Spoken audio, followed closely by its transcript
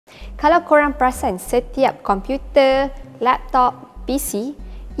Kalau korang perasan, setiap komputer, laptop, PC,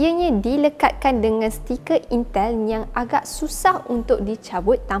 ianya dilekatkan dengan stiker Intel yang agak susah untuk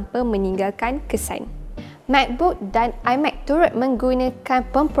dicabut tanpa meninggalkan kesan. MacBook dan iMac turut menggunakan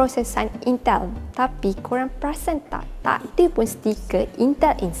pemprosesan Intel, tapi korang perasan tak ada pun stiker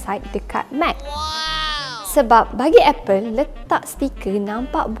Intel Inside dekat Mac. Sebab bagi Apple, letak stiker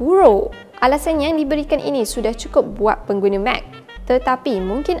nampak buruk. Alasan yang diberikan ini sudah cukup buat pengguna Mac. Tetapi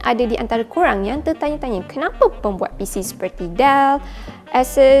mungkin ada di antara korang yang tertanya-tanya kenapa pembuat PC seperti Dell,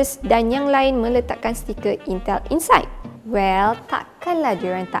 Asus dan yang lain meletakkan stiker Intel Inside. Well, takkanlah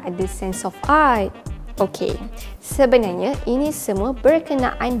diorang tak ada sense of art. Okey, sebenarnya ini semua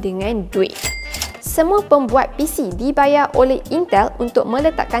berkenaan dengan duit. Semua pembuat PC dibayar oleh Intel untuk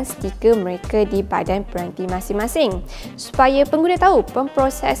meletakkan stiker mereka di badan peranti masing-masing supaya pengguna tahu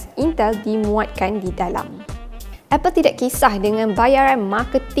pemproses Intel dimuatkan di dalam. Apple tidak kisah dengan bayaran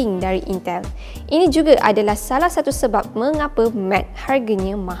marketing dari Intel. Ini juga adalah salah satu sebab mengapa Mac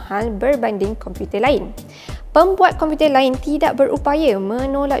harganya mahal berbanding komputer lain. Pembuat komputer lain tidak berupaya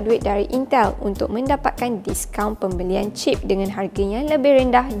menolak duit dari Intel untuk mendapatkan diskaun pembelian chip dengan harga yang lebih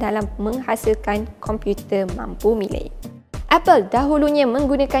rendah dalam menghasilkan komputer mampu milik. Apple dahulunya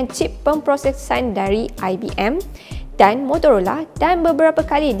menggunakan chip pemprosesan dari IBM dan Motorola dan beberapa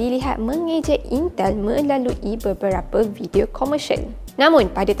kali dilihat mengejek Intel melalui beberapa video komersial.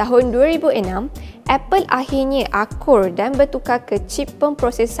 Namun pada tahun 2006, Apple akhirnya akur dan bertukar ke chip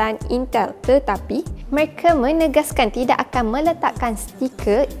pemprosesan Intel, tetapi mereka menegaskan tidak akan meletakkan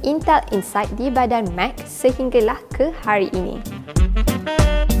stiker Intel Inside di badan Mac sehinggalah ke hari ini.